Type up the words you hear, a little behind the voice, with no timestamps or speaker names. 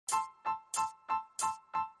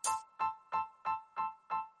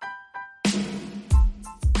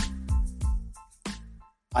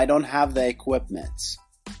I don't have the equipment.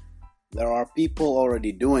 There are people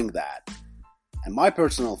already doing that. And my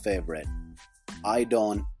personal favorite, I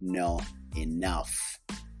don't know enough.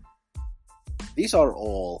 These are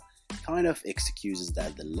all kind of excuses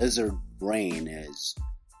that the lizard brain is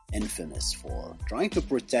infamous for, trying to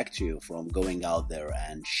protect you from going out there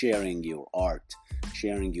and sharing your art,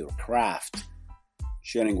 sharing your craft,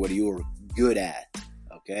 sharing what you're good at,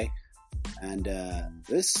 okay? And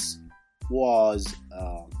this was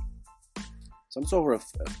some sort of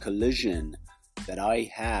a collision that I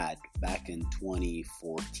had back in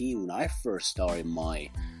 2014 when I first started my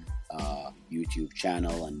YouTube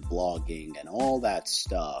channel and blogging and all that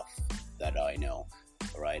stuff that I know,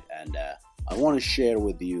 right? And I want to share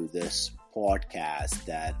with you this podcast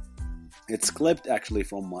that it's clipped actually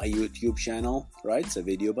from my YouTube channel, right? It's a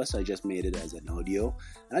video, but I just made it as an audio.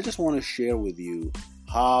 And I just want to share with you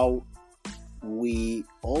how we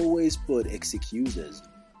always put excuses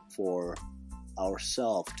for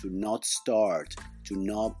ourselves to not start, to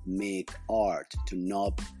not make art, to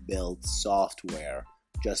not build software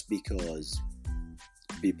just because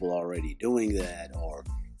people are already doing that, or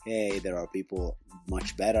hey, there are people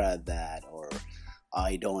much better at that, or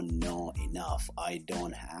I don't know enough, I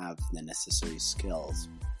don't have the necessary skills,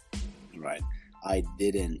 right? I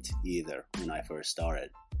didn't either when I first started,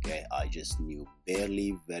 okay? I just knew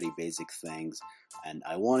barely very basic things, and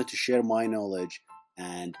I wanted to share my knowledge.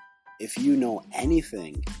 And if you know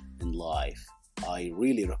anything in life, I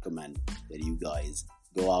really recommend that you guys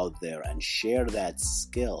go out there and share that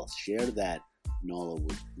skill, share that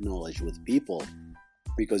knowledge with people,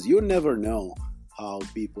 because you never know how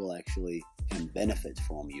people actually can benefit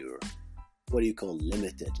from your, what do you call,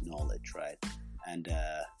 limited knowledge, right? And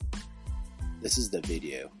this is the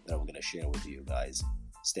video that I'm going to share with you guys.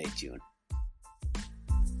 Stay tuned.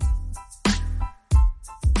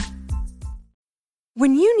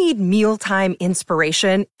 When you need mealtime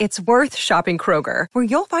inspiration, it's worth shopping Kroger, where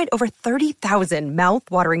you'll find over 30,000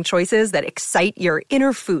 mouth-watering choices that excite your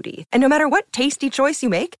inner foodie. And no matter what tasty choice you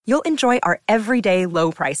make, you'll enjoy our everyday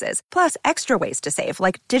low prices, plus extra ways to save,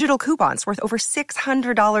 like digital coupons worth over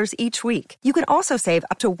 $600 each week. You can also save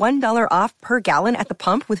up to $1 off per gallon at the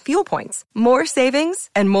pump with fuel points. More savings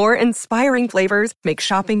and more inspiring flavors make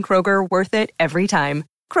shopping Kroger worth it every time.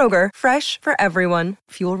 Kroger, fresh for everyone.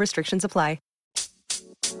 Fuel restrictions apply.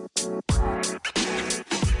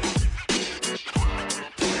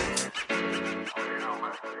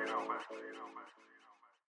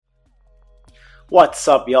 What's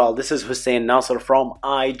up, y'all? This is Hussein Nasser from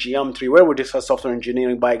iGeometry, where we discuss software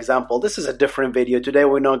engineering by example. This is a different video. Today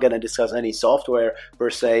we're not going to discuss any software per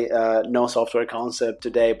se, no software concept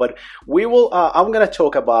today, but we will. I'm going to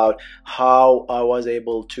talk about how I was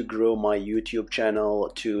able to grow my YouTube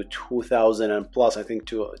channel to 2,000 and plus, I think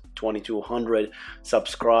to 2,200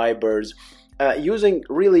 subscribers. Using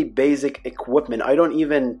really basic equipment. I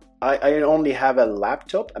only have a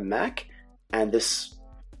laptop, a Mac, and this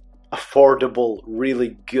affordable,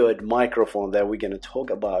 really good microphone that we're going to talk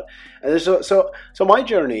about. And so my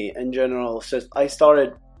journey in general, says I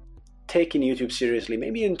started taking YouTube seriously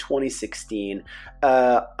maybe in 2016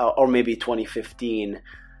 or maybe 2015,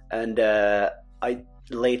 and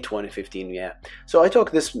late 2015, yeah. So I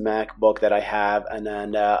took this MacBook that I have, and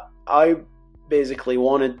then I basically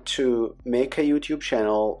wanted to make a YouTube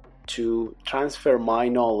channel to transfer my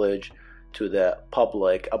knowledge to the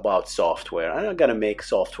public about software. I'm gonna make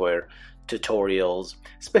software tutorials,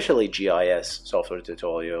 especially GIS software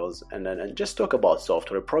tutorials, and just talk about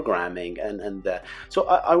software programming and so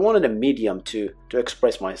I wanted a medium to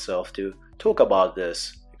express myself, to talk about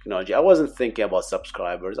this technology. I wasn't thinking about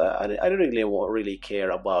subscribers. I didn't really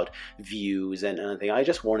care about views and anything. I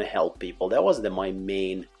just want to help people. That was my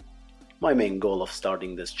main goal of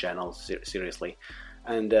starting this channel seriously.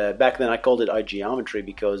 And back then I called it iGeometry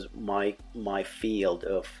because my field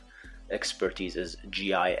of expertise is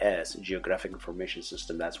GIS, Geographic Information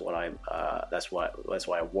System. That's why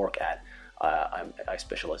I work at. I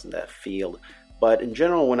specialize in that field. But in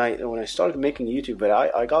general, when I started making YouTube,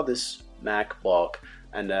 I got this MacBook,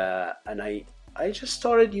 and I just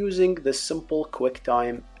started using the simple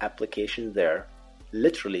QuickTime application there.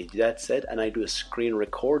 Literally, that's it. And I do a screen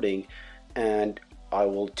recording, and I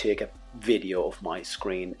will take a video of my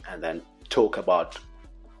screen and then talk about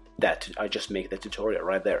that. I just make the tutorial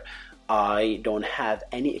right there. I don't have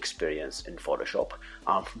any experience in Photoshop.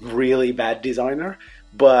 I'm really bad designer,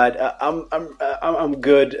 but I'm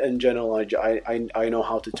good in general. I know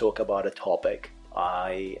how to talk about a topic.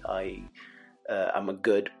 I'm a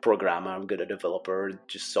good programmer. I'm good a developer,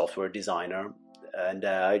 just software designer, and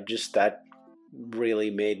that really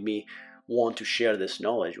made me want to share this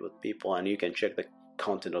knowledge with people. And you can check the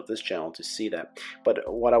content of this channel to see that. But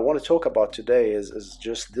what I want to talk about today is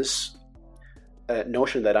just this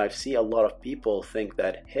notion that I see a lot of people think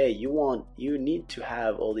that, hey, you need to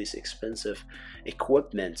have all these expensive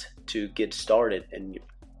equipment to get started in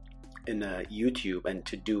YouTube and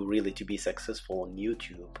to be successful on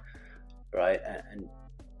YouTube, right?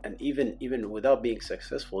 And even without being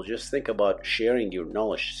successful, just think about sharing your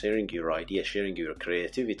knowledge, sharing your ideas, sharing your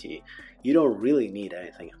creativity. You don't really need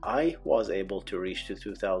anything. I was able to reach to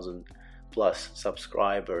 2,000 plus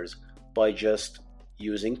subscribers by just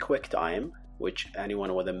using QuickTime, which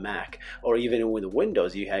anyone with a Mac or even with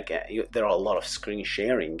Windows, there are a lot of screen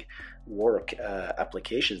sharing work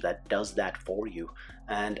applications that does that for you.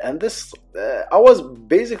 And this I was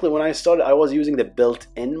basically, when I started, I was using the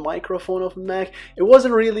built-in microphone of Mac. It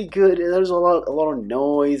wasn't really good. There's a lot of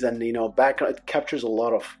noise, and background. It captures a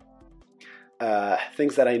lot of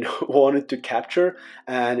things that I wanted to capture,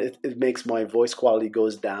 and it makes my voice quality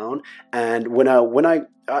goes down. And when I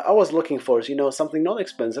was looking for something not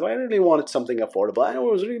expensive, I really wanted something affordable. And I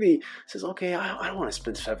was really says, okay, I don't want to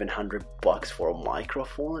spend $700 for a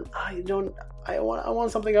microphone. I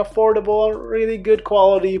want something affordable, really good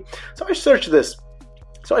quality. So I searched this.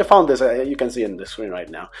 So I found this, you can see it on the screen right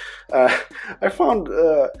now. I found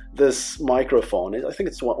this microphone. I think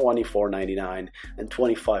it's $24.99 and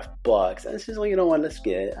 $25. And it's just like, you know what, let's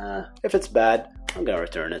get it. If it's bad, I'm going to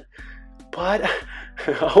return it. But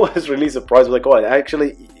I was really surprised. Like, oh,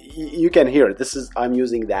 actually, you can hear it. I'm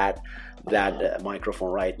using that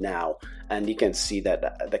microphone right now. And you can see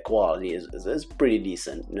that the quality is pretty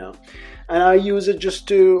decent, And I use it just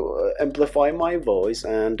to amplify my voice.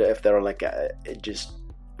 And if there are just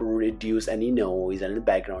reduce any noise and in the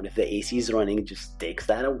background, if the AC is running, it just takes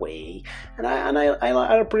that away, and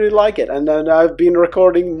I pretty like it. And then I've been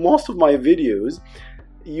recording most of my videos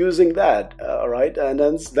using that, right? And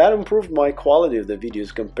then that improved my quality of the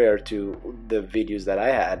videos compared to the videos that I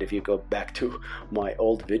had. If you go back to my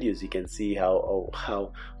old videos, you can see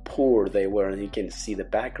how poor they were, and you can see the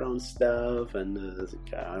background stuff, and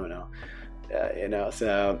I don't know,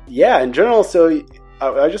 so yeah, in general. So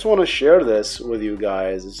I just want to share this with you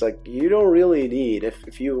guys. It's like, you don't really need,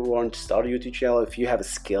 if you want to start a YouTube channel, if you have a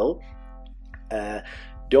skill,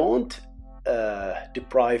 don't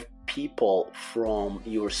deprive people from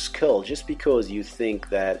your skill just because you think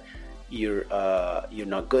that you're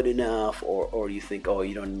not good enough, or you think, oh,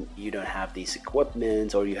 you don't have these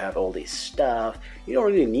equipment, or you have all this stuff. You don't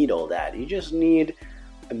really need all that. You just need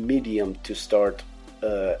a medium to start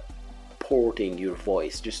porting your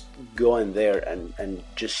voice. Just go in there and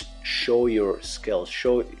just show your skills,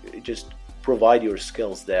 just provide your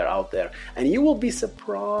skills out there, and you will be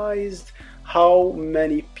surprised how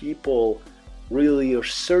many people really are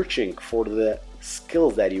searching for the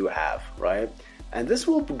skills that you have, right? And this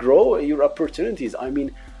will grow your opportunities. I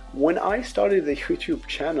mean, when I started the YouTube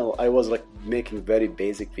channel, I was like making very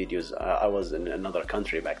basic videos. I was in another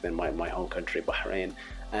country back then, my home country, Bahrain.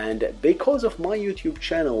 And because of my YouTube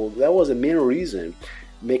channel, that was the main reason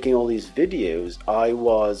making all these videos.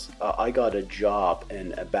 I got a job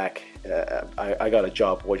I got a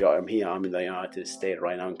job while I'm here. I'm in the United States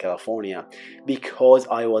right now in California, because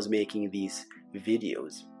I was making these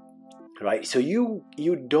videos, right? So you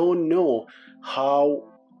don't know how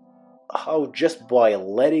just by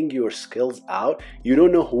letting your skills out, you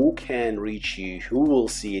don't know who can reach you, who will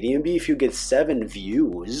see it. Even if you get 7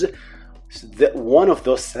 views, that one of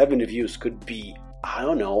those 7 views could be, I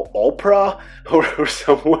don't know, Oprah or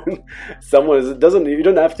someone. You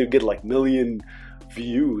don't have to get like million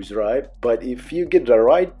views, right? But if you get the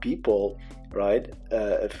right people, right?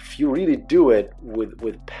 If you really do it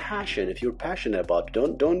with passion, if you're passionate about it,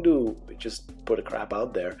 don't just put a crap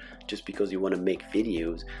out there just because you want to make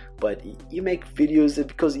videos. But you make videos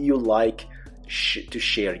because you like to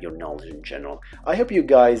share your knowledge in general. I hope you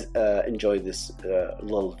guys enjoyed this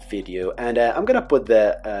little video, and I'm gonna put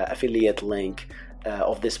the affiliate link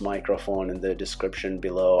of this microphone in the description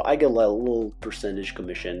below. I get a little percentage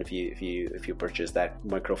commission if you purchase that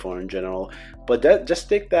microphone in general. But just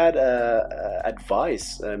take that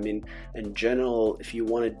advice. I mean, in general, if you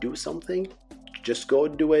want to do something, just go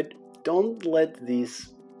do it. Don't let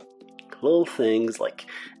these little things like,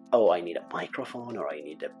 oh, I need a microphone, or I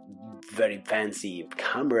need a very fancy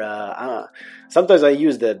camera. Sometimes I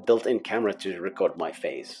use the built-in camera to record my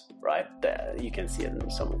face, right? You can see it in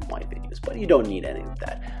some of my videos, but you don't need any of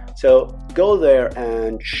that. So go there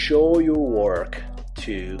and show your work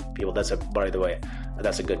to people. By the way,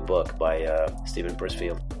 that's a good book by Steven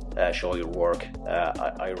Pressfield. Show Your Work.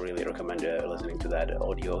 I really recommend listening to that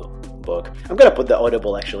audio book. book. I'm gonna put the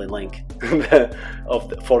Audible actually link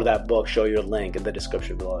for that book, show your link in the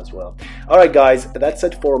description below as well. Alright guys, that's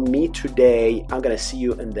it for me today. I'm gonna see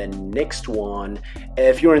you in the next one.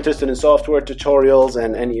 If you're interested in software tutorials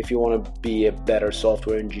and if you want to be a better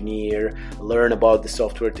software engineer, learn about the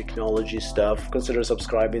software technology stuff, consider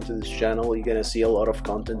subscribing to this channel. You're gonna see a lot of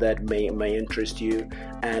content that may interest you,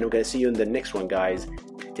 and I'm gonna see you in the next one, guys.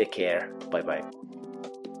 Take care. Bye bye.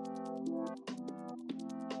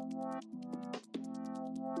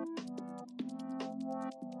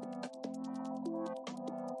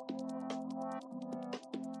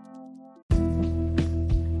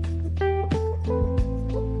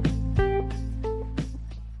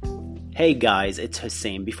 Hey guys, it's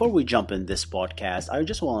Hussein. Before we jump in this podcast, I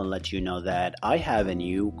just want to let you know that I have a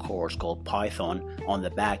new course called Python on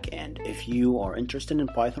the back end. If you are interested in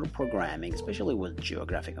Python programming, especially with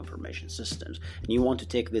geographic information systems, and you want to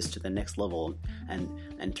take this to the next level and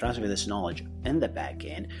transfer this knowledge in the back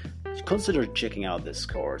end, consider checking out this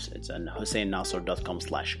course. It's on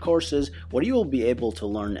husseinnasser.com/courses. What you will be able to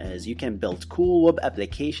learn is you can build cool web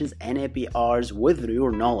applications and APIs with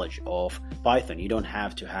your knowledge of Python. You don't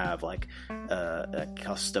have to have like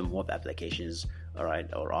custom web applications, all right,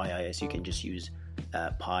 or IIS. You can just use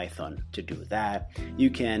Python to do that. You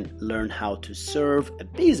can learn how to serve a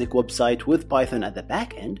basic website with Python at the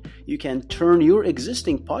back end. You can turn your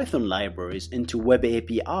existing Python libraries into web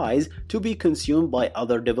APIs to be consumed by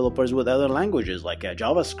other developers with other languages like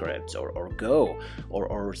JavaScript or Go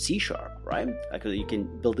or C#, right? Like you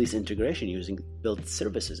can build this integration using build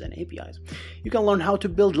services and APIs. You can learn how to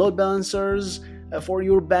build load balancers for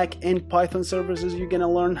your back-end Python services. You're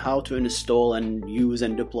gonna learn how to install and use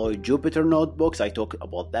and deploy Jupyter notebooks. I talk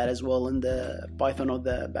about that as well in the Python of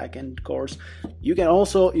the back-end course. You can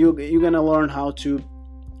also you're gonna learn how to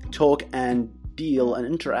talk and deal and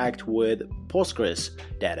interact with Postgres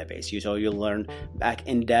database. So you'll learn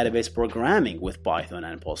back-end database programming with Python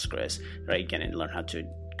and Postgres. Right? You can learn how to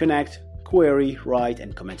connect, query, write,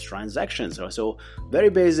 and comment transactions. So very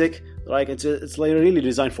basic. Like it's like really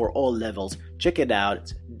designed for all levels. Check it out.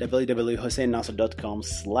 It's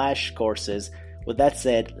www.husseinnasser.com/courses. With that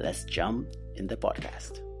said, let's jump in the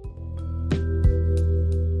podcast.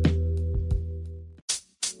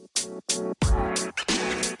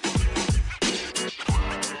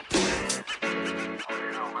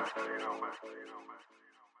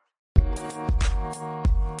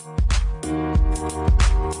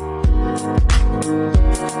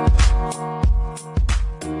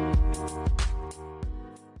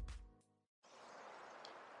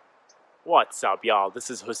 What's up, y'all? This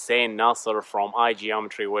is Hussein Nasser from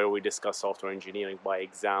iGeometry, where we discuss software engineering by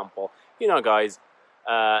example. You know, guys,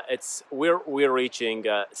 we're reaching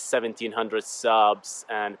 1,700 subs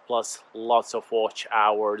and plus lots of watch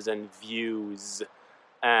hours and views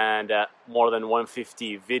and more than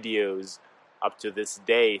 150 videos up to this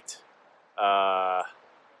date. I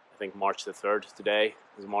think March the 3rd today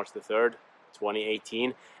is March the 3rd,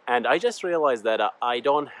 2018. And I just realized that I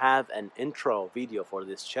don't have an intro video for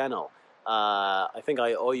this channel. I think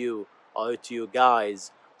I owe it to you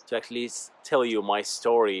guys to at least tell you my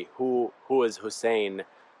story, who is Hussein,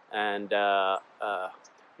 and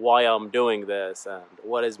why I'm doing this, and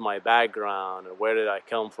what is my background, and where did I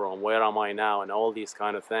come from, where am I now, and all these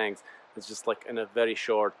kind of things. It's just like in a very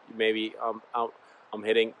short, maybe I'm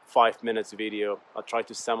hitting 5 minutes video. I'll try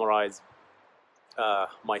to summarize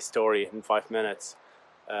my story in 5 minutes.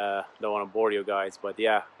 Don't want to bore you guys, but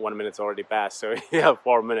yeah, 1 minute's already passed, so yeah,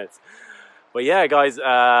 4 minutes. But yeah, guys,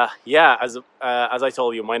 as I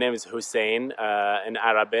told you, my name is Hussein. In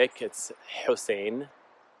Arabic, it's Hussein.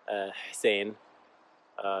 Hussein.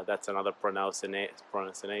 That's another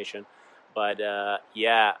pronunciation. But I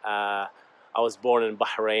was born in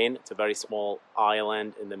Bahrain. It's a very small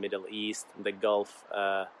island in the Middle East, in the Gulf,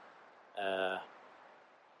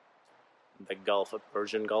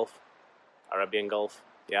 Persian Gulf, Arabian Gulf.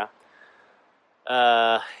 Yeah.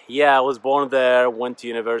 I was born there, went to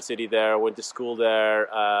university there, went to school there,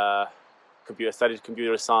 studied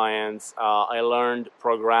computer science. I learned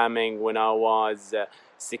programming when I was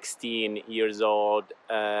 16 years old.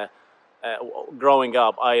 Growing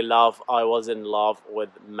up, I was in love with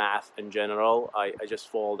math in general. I just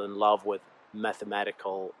fall in love with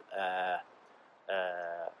mathematical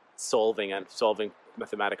solving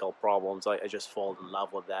mathematical problems. I just fall in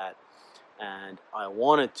love with that. And I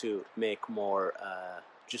wanted to make more.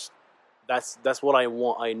 That's what I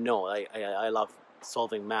want. I know. I love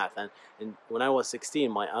solving math. And when I was 16,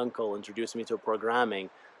 my uncle introduced me to programming.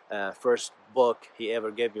 First book he ever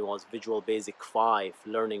gave me was Visual Basic 5,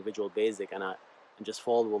 learning Visual Basic, and I just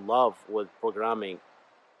fall in love with programming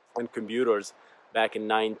and computers. back in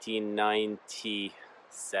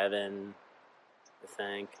 1997, I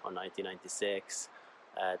think, or 1996.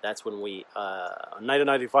 That's when in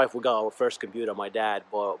 1995 we got our first computer. My dad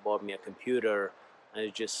bought me a computer, and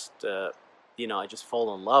it just I just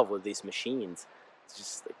fall in love with these machines. It's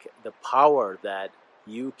just like the power that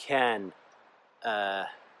you can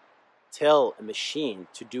tell a machine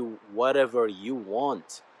to do whatever you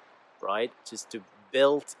want, right? Just to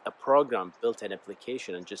build a program, build an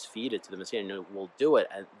application, and just feed it to the machine, and it will do it.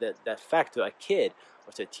 And that fact to a kid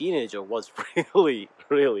or to a teenager was really,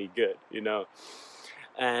 really good,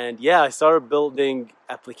 And yeah, I started building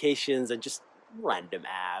applications and just random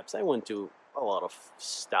apps. I went to a lot of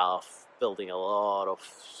stuff, building a lot of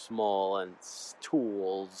small and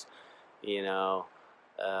tools,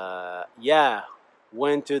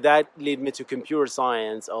 went to that, lead me to computer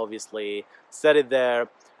science, obviously, studied there,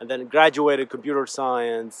 and then graduated computer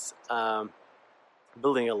science,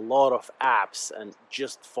 building a lot of apps and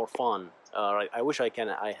just for fun. I wish I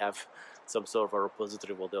have some sort of a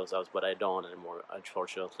repository with those apps, but I don't anymore,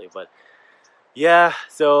 unfortunately. But yeah,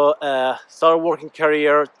 so started working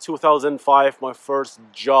career 2005. My first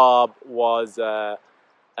job was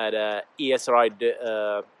at a ESRI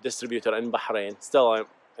distributor in Bahrain. Still, I'm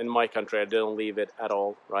in my country. I didn't leave it at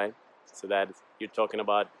all, right? So that you're talking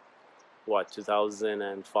about what,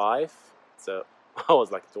 2005? So I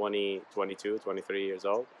was like 20, 22, 23 years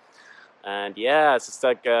old. And yeah, so it's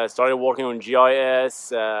like started working on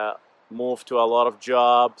GIS, moved to a lot of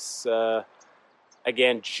jobs.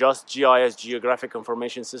 Again, just GIS, Geographic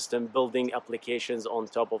Information System, building applications on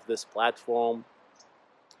top of this platform,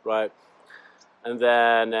 right? And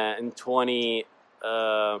then in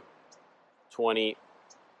 2014,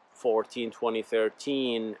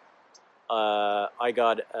 2013,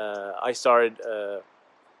 I started,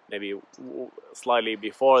 maybe slightly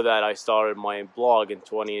before that, I started my blog in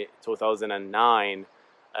 2009,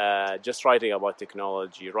 just writing about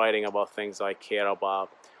technology, writing about things I care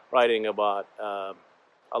about, writing about a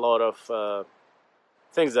lot of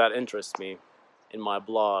things that interest me in my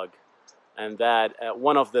blog. And that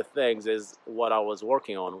one of the things is what I was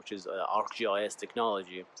working on, which is ArcGIS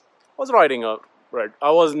technology. I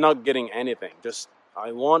was not getting anything.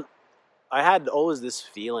 I had always this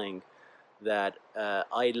feeling that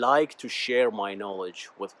I like to share my knowledge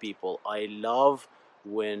with people. I love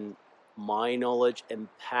when my knowledge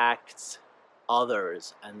impacts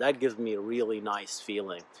others, and that gives me a really nice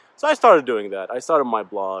feeling. So I started doing that. I started my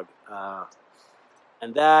blog,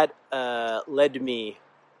 and that led me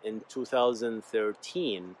in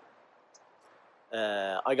 2013.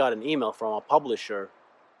 I got an email from a publisher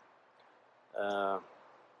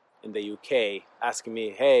in the UK asking me,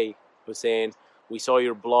 "Hey, Hussein, we saw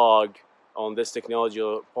your blog on this technology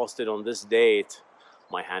posted on this date."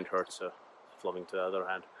 My hand hurts, so flipping to the other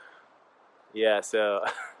hand. Yeah, so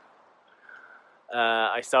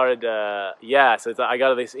I started, so I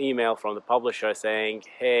got this email from the publisher saying,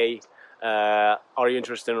 "Hey, are you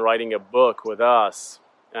interested in writing a book with us?"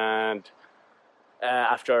 And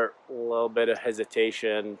after a little bit of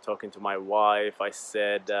hesitation, talking to my wife, I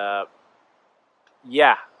said,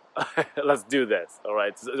 "Yeah, let's do this." All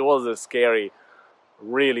right. It was a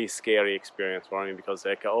really scary experience for me, because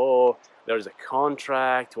there's a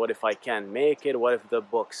contract. What if I can't make it? What if the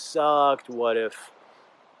book sucked? What if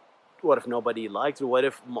nobody liked it? What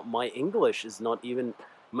if my English is not even...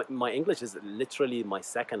 My English is literally my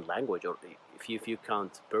second language, or if you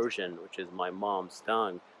count Persian, which is my mom's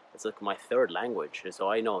tongue, it's like my third language. So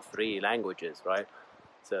I know 3 languages, right?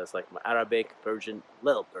 So it's like my Arabic, Persian,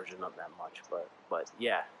 little Persian, not that much, but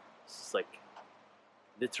yeah, it's like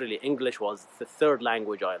literally English was the third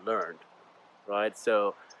language I learned, right?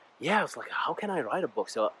 So yeah, I was like, how can I write a book?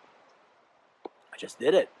 So I just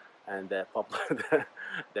did it, and the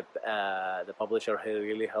publisher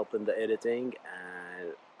really helped in the editing,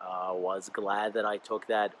 and I was glad that I took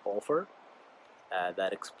that offer.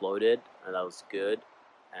 That exploded, and that was good.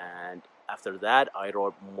 And after that, I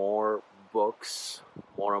wrote more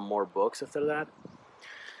and more books after that.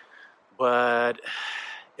 But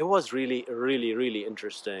it was really, really, really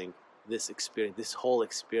interesting, this whole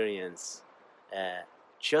experience.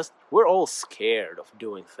 We're all scared of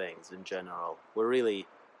doing things in general. We're really,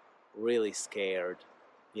 really scared,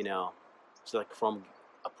 It's like from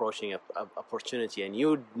approaching an opportunity, and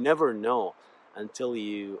you never know until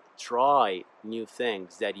you try new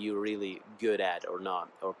things that you're really good at or not,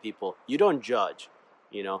 or people. You don't judge,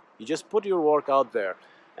 you just put your work out there,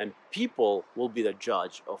 and people will be the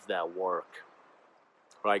judge of that work.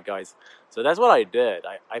 Right, guys? So that's what I did.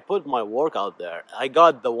 I put my work out there. I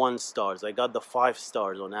got the 1 stars. I got the 5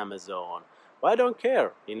 stars on Amazon. But I don't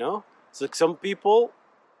care, So some people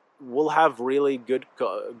will have really good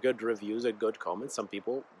reviews and good comments. Some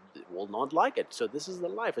people will not like it. So this is the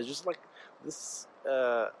life. It's just like this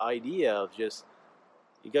idea of just,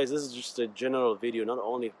 you guys, this is just a general video, not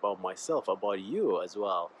only about myself, about you as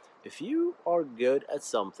well. If you are good at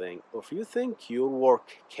something, or if you think your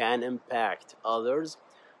work can impact others,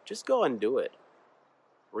 just go and do it.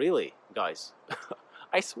 Really, guys.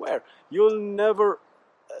 I swear, you'll never,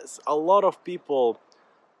 a lot of people,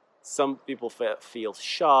 some people feel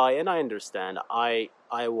shy, and I understand. I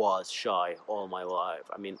was shy all my life.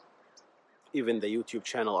 I mean, even the YouTube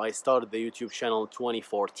channel, I started the YouTube channel in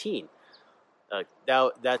 2014.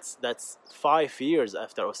 That's 5 years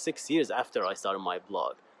after, or 6 years after I started my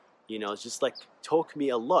blog. You know, it's just like, took me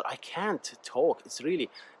a lot. I can't talk. It's really,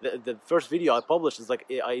 the first video I published is like,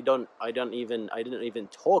 I didn't even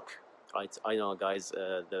talk. Right? I know, guys,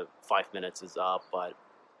 the 5 minutes is up, but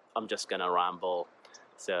I'm just gonna ramble.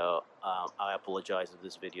 So I apologize if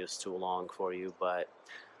this video is too long for you, but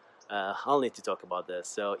I'll need to talk about this.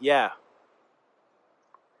 So yeah,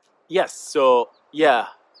 yes. So yeah,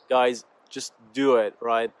 guys, just do it,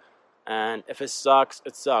 right? And if it sucks,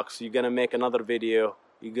 it sucks. You're gonna make another video.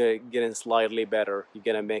 You're gonna get slightly better. You're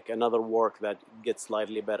gonna make another work that gets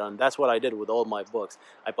slightly better, and that's what I did with all my books.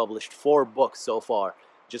 I published 4 books so far,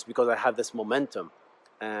 just because I have this momentum,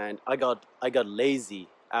 and I got lazy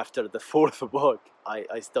after the 4th book.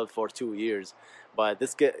 I stopped for 2 years, but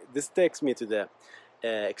this takes me to the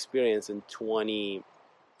experience in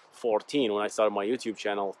 2014 when I started my YouTube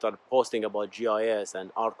channel, started posting about GIS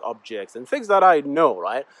and ArcObjects and things that I know,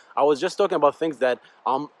 right? I was just talking about things that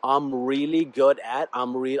I'm really good at. I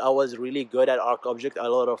was really good at ArcObject, a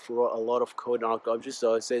lot of code in ArcObject.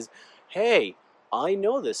 So it says, hey, I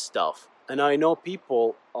know this stuff, and I know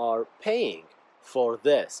people are paying for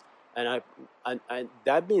this, and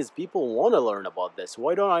that means people want to learn about this.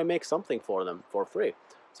 Why don't I make something for them for free?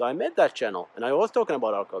 So I made that channel, and I was talking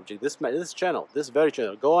about ArcObject. This very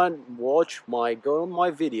channel. Go on my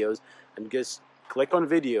videos, and just click on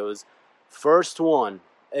videos. First one,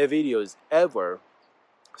 videos ever,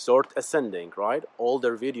 sort ascending, right? All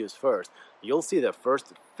their videos first. You'll see the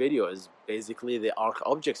first video is basically the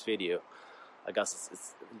ArcObjects video. I guess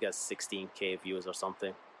it's 16K views or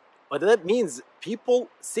something. But that means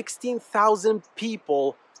 16,000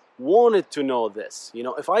 people wanted to know this. You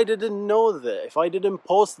know, if I didn't know this, if I didn't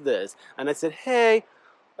post this, and I said, hey,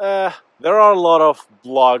 there are a lot of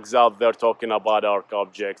blogs out there talking about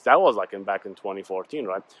ArcObjects. That was like back in 2014,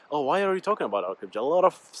 right? Oh, why are you talking about ArcObjects? A lot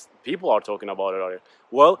of people are talking about it already.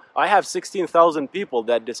 Well, I have 16,000 people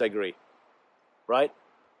that disagree, right?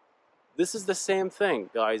 This is the same thing,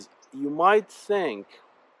 guys. You might think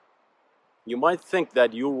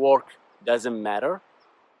that your work doesn't matter,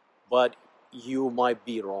 but you might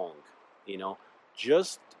be wrong. You know,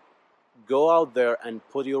 just go out there and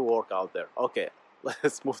put your work out there. Okay,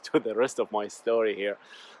 let's move to the rest of my story here.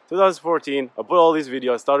 2014, I put all these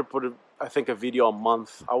videos. I started putting, I think, a video a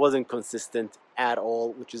month. I wasn't consistent at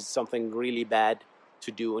all, which is something really bad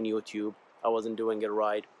to do on YouTube. I wasn't doing it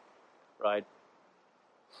right.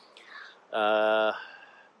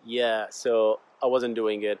 Yeah, so I wasn't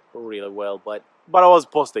doing it really well, but I was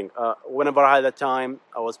posting. Whenever I had the time,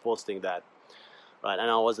 I was posting that. Right,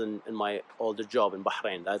 and I was in my older job in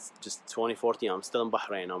Bahrain. That's just 2014. I'm still in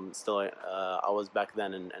Bahrain. I was back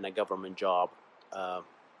then in a government job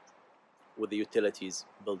with the utilities,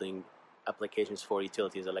 building applications for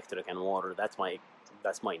utilities, electric and water. That's my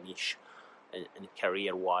niche, and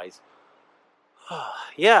career-wise.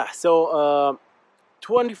 Yeah. So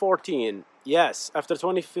 2014. Yes. After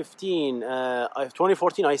 2014,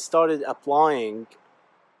 I started applying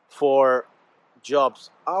for jobs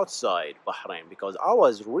outside Bahrain because I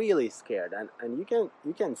was really scared, and you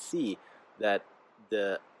can see that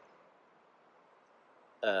the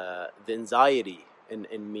anxiety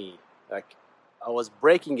in me, like I was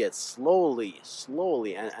breaking it slowly,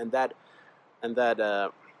 and that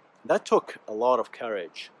took a lot of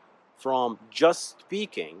courage, from just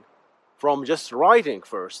speaking, from just writing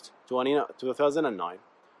first, 2009.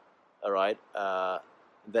 All right,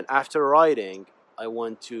 then after writing, I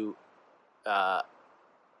went to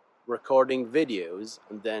recording videos,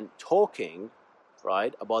 and then talking,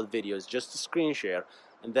 right, about videos, just to screen share,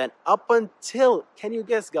 and then up until, can you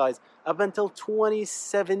guess, guys, up until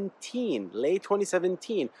 2017, late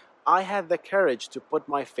 2017, I had the courage to put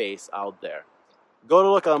my face out there. Go to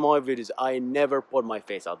look at my videos. I never put my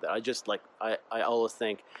face out there. I just I always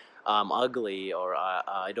think I'm ugly, or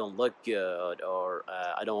I don't look good, or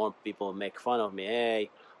I don't want people to make fun of me. Hey,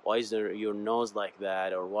 why is your nose like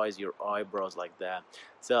that, or why is your eyebrows like that?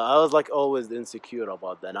 So I was always insecure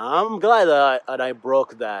about that. And I'm glad that I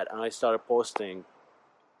broke that, and I started posting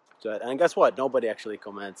to it. And guess what? Nobody actually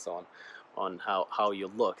comments on how you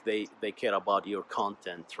look. They care about your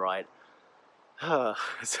content, right?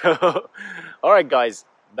 So, all right, guys.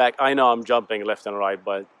 Back. I know I'm jumping left and right,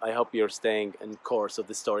 but I hope you're staying in course of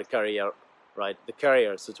the story career, right? The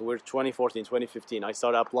career. So we're 2014, 2015. I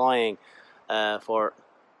started applying for.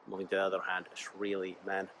 Moving to the other hand, it's really,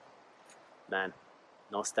 man,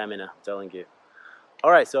 no stamina, I'm telling you. All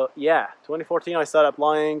right, so yeah, 2014, I started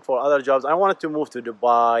applying for other jobs. I wanted to move to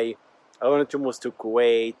Dubai. I wanted to move to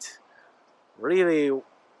Kuwait. Really,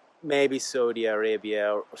 maybe Saudi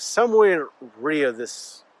Arabia or somewhere near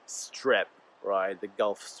this strip, right? The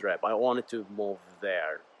Gulf Strip. I wanted to move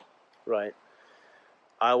there, right?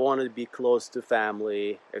 I wanted to be close to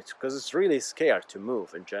family because it's really scared to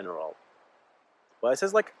move in general. But it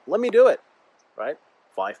says, like, let me do it, right?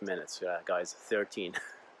 5 minutes, yeah, guys, 13.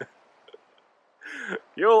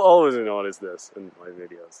 You'll always notice this in my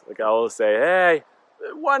videos. Like, I will say, hey,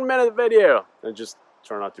 1 minute video, and just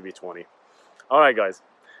turn out to be 20. All right, guys.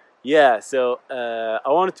 Yeah, so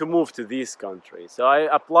I wanted to move to these countries. So I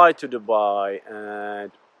applied to Dubai,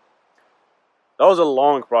 and that was a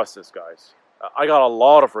long process, guys. I got a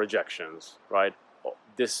lot of rejections, right?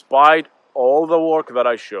 Despite all the work that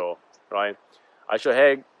I show, right? I show,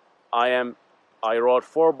 hey, I wrote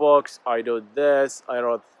 4 books, I do this,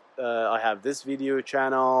 I have this video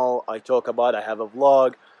channel, I talk about, I have a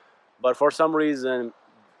vlog, but for some reason,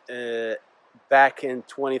 back in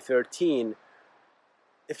 2013,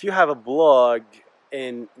 if you have a blog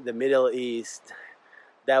in the Middle East,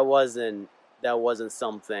 that wasn't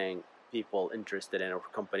something people interested in or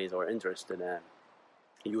companies were interested in.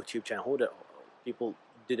 YouTube channel, people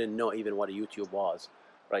didn't know even what a YouTube was.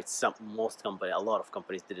 Right, a lot of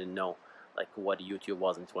companies didn't know like what YouTube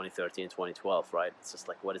was in 2013, 2012. Right, it's just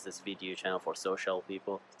like, what is this video channel for social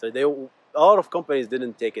people? So a lot of companies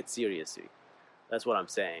didn't take it seriously. That's what I'm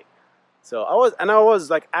saying. So I was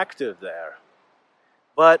like active there,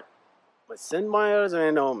 but I send my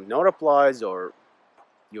resume, no replies, or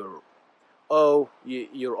you're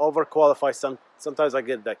overqualified. Sometimes I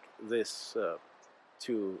get like this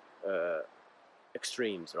two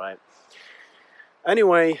extremes, right?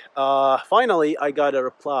 Anyway, finally, I got a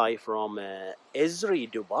reply from Esri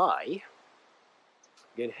Dubai.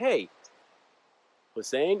 Again, hey,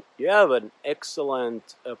 Hussein, you have an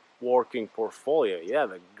excellent working portfolio. You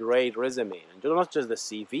have a great resume. And not just the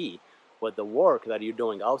CV, but the work that you're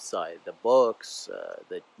doing outside, the books,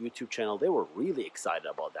 the YouTube channel. They were really excited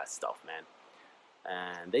about that stuff, man.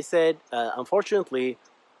 And they said, unfortunately,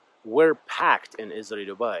 we're packed in Esri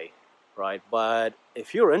Dubai, right? But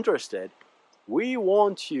if you're interested, we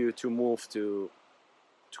want you to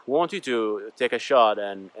take a shot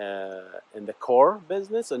in the core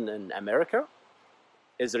business in America,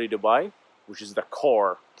 Esri Dubai, which is the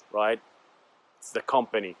core, right? It's the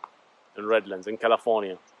company in Redlands, in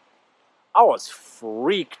California. I was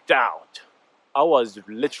freaked out. I was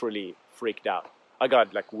literally freaked out. I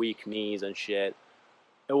got like weak knees and shit.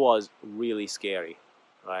 It was really scary,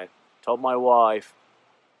 right? Told my wife,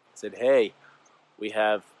 said, hey, we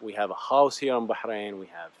have a house here in Bahrain. We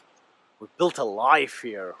built a life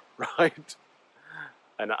here, right?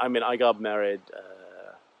 And I mean, I got married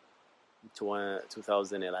in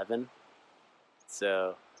 2011.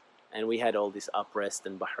 So, and we had all this unrest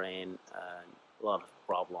in Bahrain, a lot of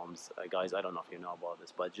problems. Guys, I don't know if you know about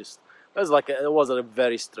this, but just it was a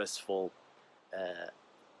very stressful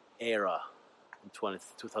era in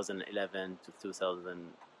 2011 to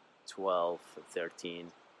 2012,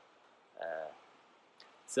 13.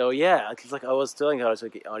 So yeah, it's like I was telling her, I was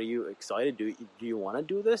like, "Are you excited? Do you want to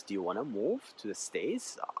do this? Do you want to move to the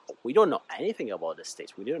States? We don't know anything about the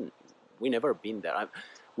States. We never been there.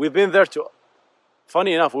 We've been there to.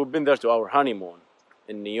 Funny enough, we've been there to our honeymoon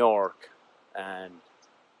in New York, and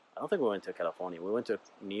I don't think we went to California. We went to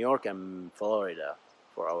New York and Florida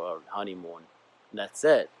for our honeymoon. And that's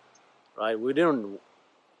it, right? We didn't.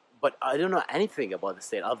 But I don't know anything about the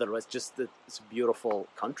state otherwise just that it's a beautiful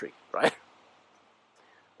country, right?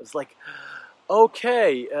 It's like,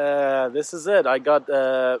 okay, this is it. I got.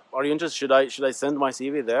 Are you interested? Should I send my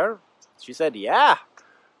CV there? She said, yeah.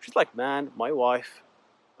 She's like, man, my wife.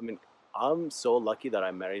 I mean, I'm so lucky that I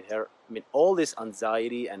married her. I mean, all this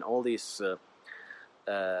anxiety and all this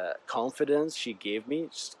confidence she gave me,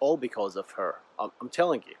 just all because of her. I'm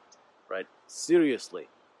telling you, right? Seriously,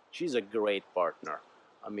 she's a great partner.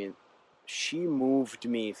 I mean, she moved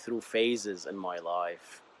me through phases in my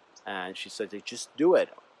life, and she said, hey, just do it.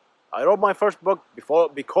 I wrote my first book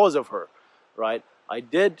because of her, right? I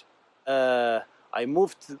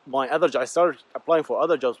moved to my other job. I started applying for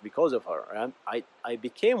other jobs because of her, and I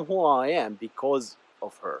became who I am because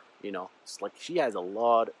of her. You know, it's like she has a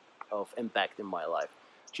lot of impact in my life.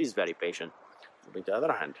 She's very patient. Moving to the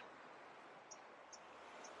other hand.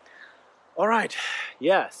 All right,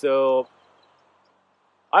 yeah, so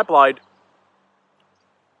I applied,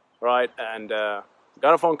 right, and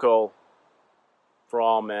got a phone call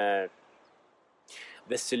from the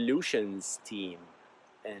solutions team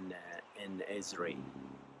in Israel.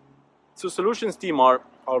 So solutions team are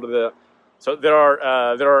the there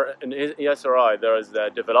are in ESRI there is the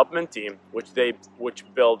development team which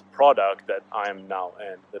build product that I am now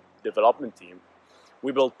in the development team.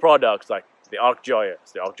 We build products like the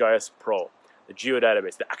ArcGIS, the ArcGIS Pro, the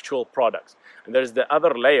geodatabase, the actual products. And there's the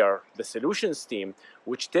other layer, the solutions team,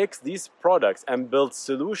 which takes these products and builds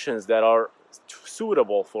solutions that are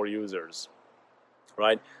suitable for users,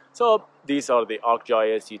 right? So these are the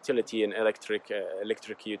ArcGIS utility and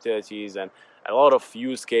electric utilities and a lot of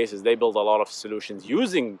use cases. They build a lot of solutions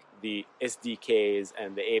using the SDKs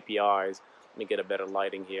and the APIs. Let me get a better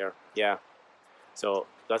lighting here. Yeah. So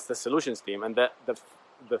that's the solutions team. And the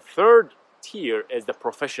third tier is the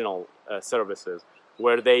professional services,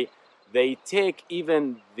 where they take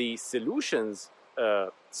even the solutions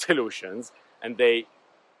and they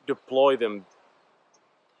deploy them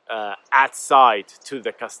at site to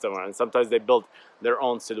the customer, and sometimes they build their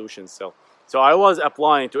own solutions. So I was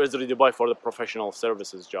applying to Israel Dubai for the professional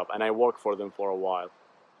services job, and I worked for them for a while,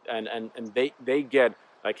 and they get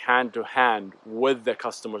like hand to hand with the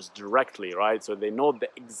customers directly, right? So they know the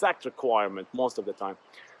exact requirement most of the time.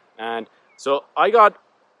 And so I got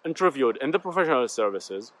interviewed in the professional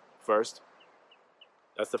services first.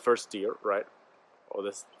 That's the first tier, right? Or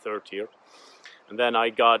the third tier. And then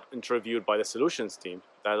I got interviewed by the solutions team.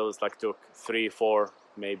 That was like took 3-4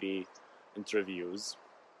 maybe interviews,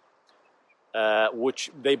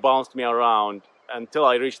 which they bounced me around until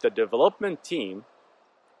I reached the development team,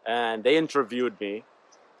 and they interviewed me.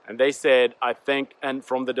 And they said, I think, and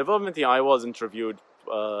from the development team, I was interviewed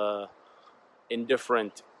in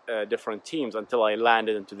different teams until I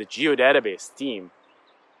landed into the geodatabase team,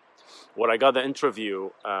 where I got the interview.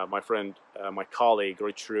 My friend, my colleague,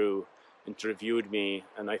 Rich Rue, interviewed me,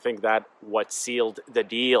 and I think that what sealed the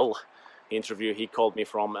deal. He called me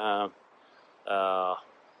from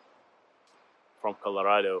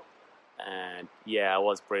Colorado. And yeah, I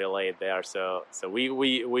was pretty late there, so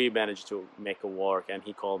we managed to make it work, and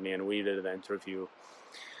he called me and we did the interview.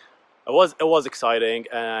 It was exciting,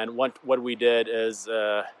 and what we did is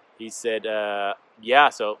he said yeah,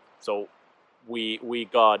 so we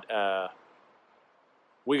got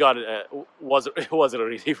it was a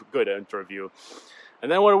really good interview.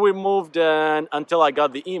 And then when we moved until I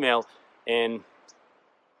got the email in,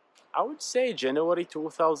 I would say January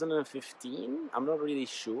 2015. I'm not really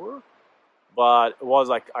sure. But it was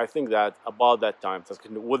like, I think that about that time,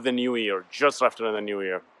 with the new year, just after the new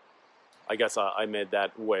year, I guess I made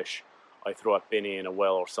that wish. I threw a penny in a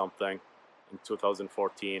well or something in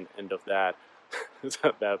 2014, end of that.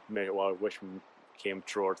 That made my wish came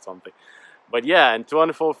true or something. But yeah, in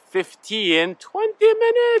 2015, 20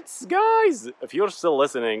 minutes, guys. If you're still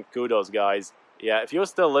listening, kudos, guys. Yeah, if you're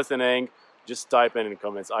still listening, just type in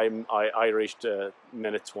comments. I reached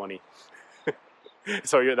minute 20.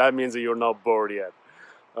 So that means that you're not bored yet.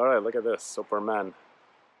 All right, look at this, Superman.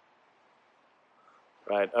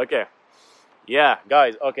 Right, okay. Yeah,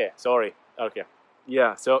 guys, okay, sorry. Okay,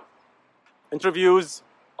 yeah, so interviews,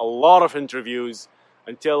 a lot of interviews,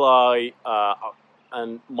 until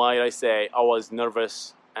and might I say, I was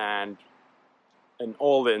nervous and in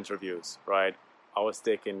all the interviews, right? I was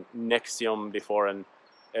taking Nexium before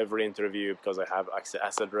every interview because I have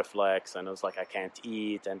acid reflux, and I was like, I can't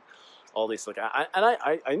eat, and all this, like,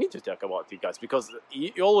 I need to talk about you guys, because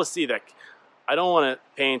you always see that I don't want to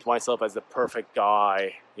paint myself as the perfect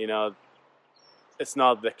guy, you know. It's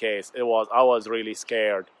not the case. I was really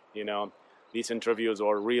scared, you know. These interviews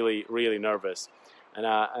were really, really nervous,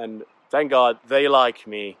 and thank God they like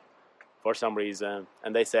me for some reason,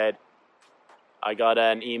 and they said, I got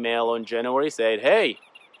an email in January said, hey,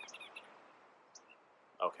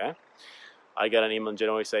 okay. I got an email in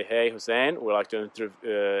January say, hey, Hussein, we'd like to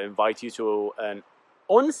invite you to an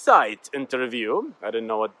on-site interview. I didn't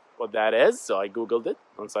know what that is, so I Googled it,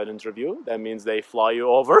 on-site interview. That means they fly you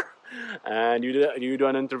over, and you do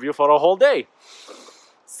an interview for a whole day.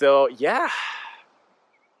 So, yeah.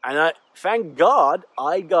 And thank God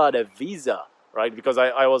I got a visa, right? Because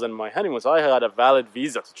I was on my honeymoon, so I had a valid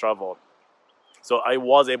visa to travel. So I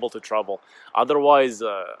was able to travel. Otherwise,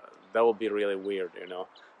 that would be really weird, you know.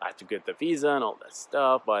 I had to get the visa and all that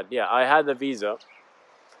stuff. But yeah, I had the visa.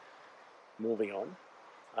 Moving on.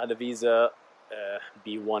 I had the visa,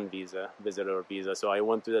 B1 visa, visitor visa. So I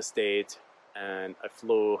went to the States and I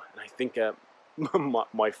flew. And I think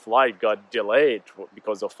my flight got delayed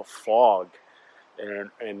because of a fog in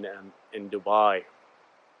Dubai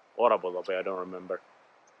or Abu Dhabi, I don't remember.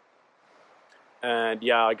 And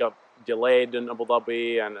yeah, I got delayed in Abu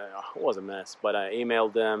Dhabi, and it was a mess. But I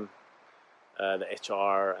emailed them, the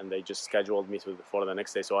HR, and they just scheduled me for the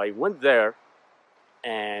next day. So I went there,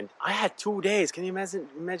 and I had 2 days. Can you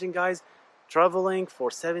imagine, guys, traveling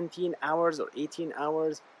for 17 hours or 18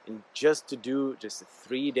 hours, and just to do just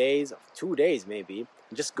 3 days, 2 days maybe,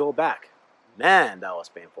 and just go back. Man, that was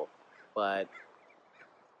painful. But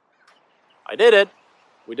I did it.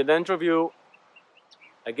 We did the interview.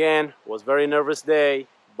 Again, was very nervous day,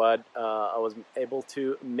 but I was able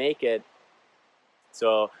to make it.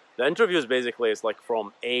 So the interview is basically, it's like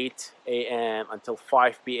from 8 a.m. until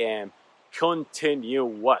 5 p.m.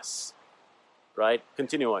 continuous, right?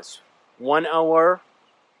 Continuous. 1 hour,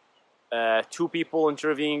 2 people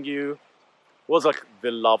interviewing you. It was like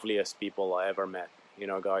the loveliest people I ever met. You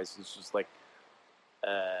know, guys, it's just like,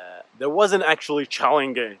 there wasn't actually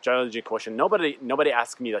challenging question. Nobody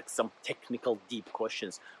asked me like some technical deep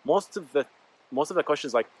questions. Most of the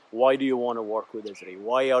questions, like, why do you want to work with Esri?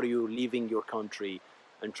 Why are you leaving your country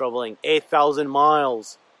and traveling 8,000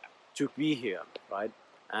 miles to be here, right?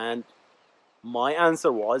 And my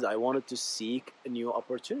answer was, I wanted to seek new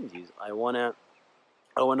opportunities. I wanna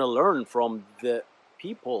learn from the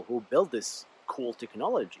people who built this cool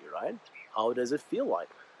technology, right? How does it feel like?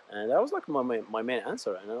 And that was like my main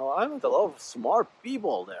answer. And I met a lot of smart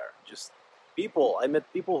people there. Just people. I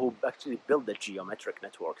met people who actually built the geometric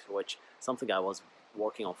networks, which something I was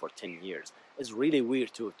working on for 10 years. It's really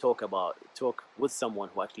weird to talk with someone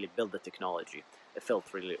who actually built the technology. It felt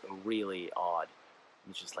really, really odd.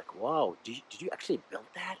 It's just like, wow, did you actually build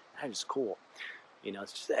that? That is cool. You know,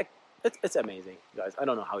 it's just like, it's amazing, guys. I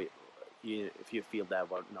don't know how if you feel that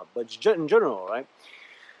or not, but in general, right?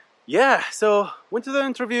 Yeah, so went to the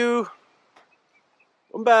interview,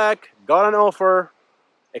 went back, got an offer,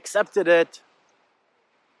 accepted it,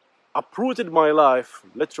 uprooted my life,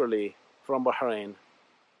 literally, from Bahrain,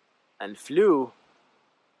 and flew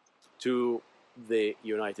to the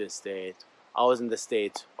United States. I was in the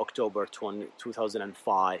States October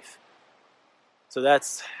 2005. So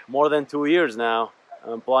that's more than 2 years now.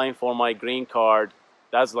 I'm applying for my green card.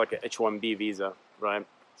 That's like a H-1B visa, right?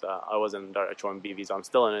 I was under H-1B visa. I'm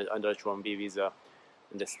still under H-1B visa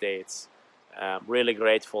in the States. Really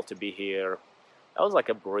grateful to be here. That was like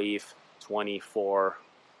a brief 24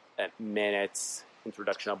 minutes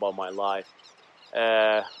introduction about my life.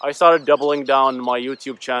 I started doubling down my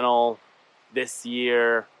YouTube channel this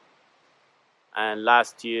year and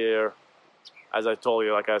last year. As I told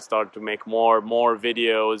you, like, I started to make more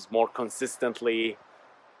videos more consistently,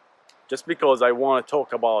 just because I want to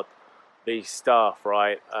talk about these stuff,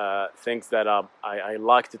 right? Things that I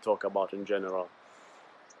like to talk about in general,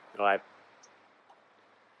 right?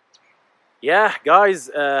 Yeah, guys,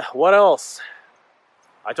 what else?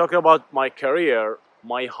 I talked about my career,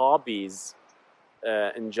 my hobbies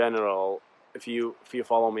in general. If you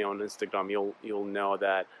follow me on Instagram, you'll know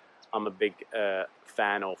that I'm a big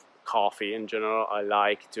fan of coffee in general. I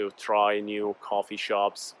like to try new coffee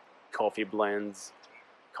shops, coffee blends,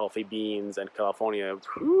 coffee beans, and California.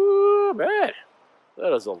 Whew, man,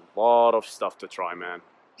 there is a lot of stuff to try, man.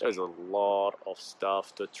 There's a lot of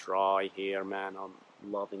stuff to try here, man. I'm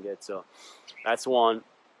loving it. So that's one.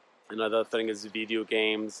 Another thing is video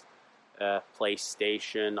games,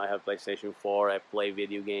 PlayStation. I have PlayStation 4. I play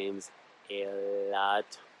video games a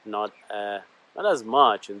lot, not as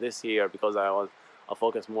much in this year because I'll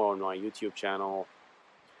focus more on my YouTube channel.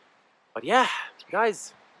 But yeah,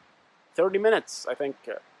 guys, 30 minutes. I think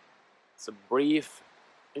it's a brief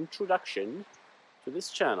introduction to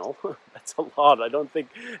this channel. That's a lot. I don't think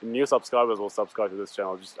new subscribers will subscribe to this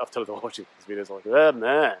channel just after watching this video. It's like, oh,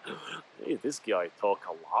 man, hey, this guy talk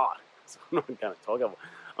a lot. So I'm not gonna talk about.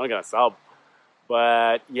 I'm not gonna sub.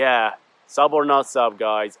 But yeah, sub or not sub,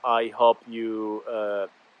 guys. I hope you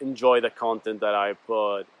enjoy the content that I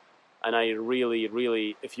put, and I really,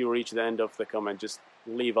 really, if you reach the end of the comment, just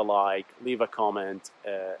leave a like, leave a comment.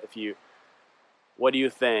 What do you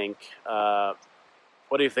think?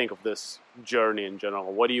 What do you think of this journey in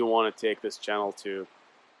general? What do you want to take this channel to?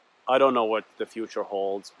 I don't know what the future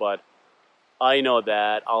holds, but I know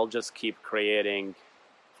that I'll just keep creating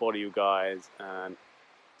for you guys, and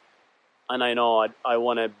I know I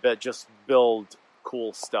want to just build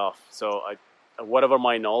cool stuff. So whatever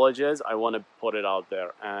my knowledge is, I want to put it out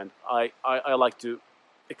there, and I like to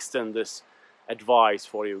extend this advice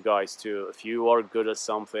for you guys too. If you are good at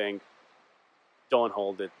something, don't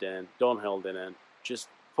hold it in. Don't hold it in. Just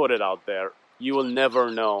put it out there. You will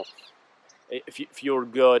never know if you're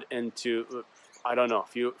good into I don't know,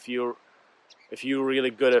 if you're really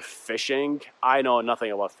good at fishing, I know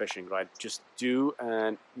nothing about fishing, right? Just do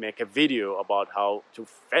and make a video about how to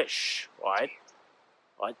fish, right?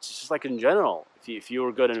 Just like in general, if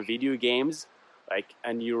you're good in video games, like,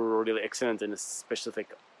 and you're really excellent in a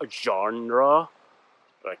specific genre,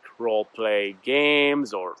 like role-play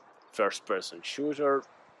games or first-person shooter,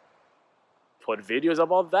 put videos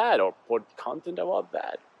about that or put content about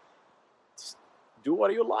that. Just do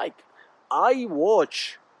what you like. I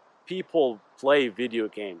watch people play video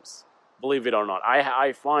games, believe it or not.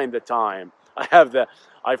 I find the time.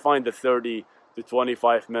 I find the 30 to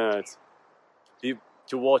 25 minutes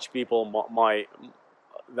to watch people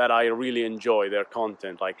that I really enjoy their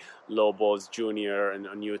content, like Lobos Jr. and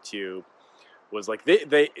on YouTube. Was like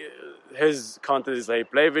his content is they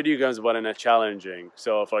play video games but in a challenging.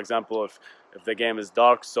 So for example, if the game is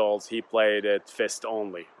Dark Souls, he played it fist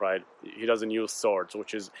only, right? He doesn't use swords,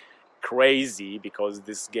 which is crazy because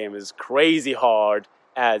this game is crazy hard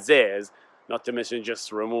as is, not to mention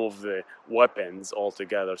just remove the weapons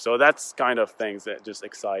altogether. So that's kind of things that just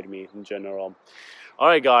excite me in general.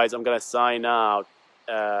 Alright guys, I'm gonna sign out.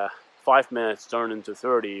 5 minutes turned into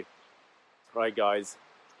 30. Right guys,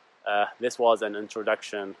 this was an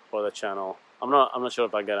introduction for the channel. I'm not sure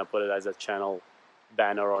if I'm gonna put it as a channel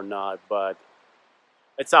banner or not, but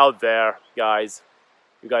it's out there, guys.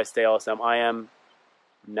 You guys stay awesome. I am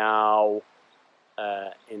now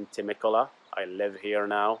in Temecula. I live here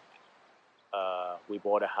now. We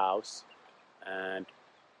bought a house, and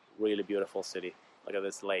really beautiful city. Look at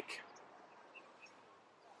this lake.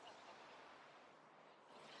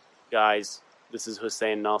 Guys, this is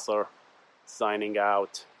Hussein Nasser signing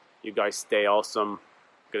out. You guys stay awesome.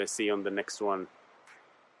 Gonna see you on the next one.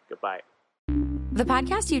 Goodbye. The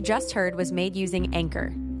podcast you just heard was made using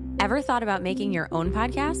Anchor. Ever thought about making your own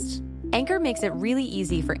podcast? Anchor makes it really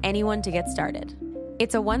easy for anyone to get started.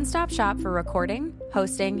 It's a one-stop shop for recording,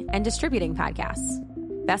 hosting, and distributing podcasts.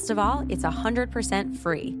 Best of all, it's 100%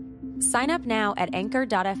 free. Sign up now at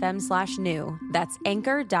anchor.fm/new. That's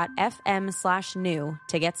anchor.fm/new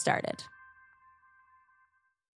to get started.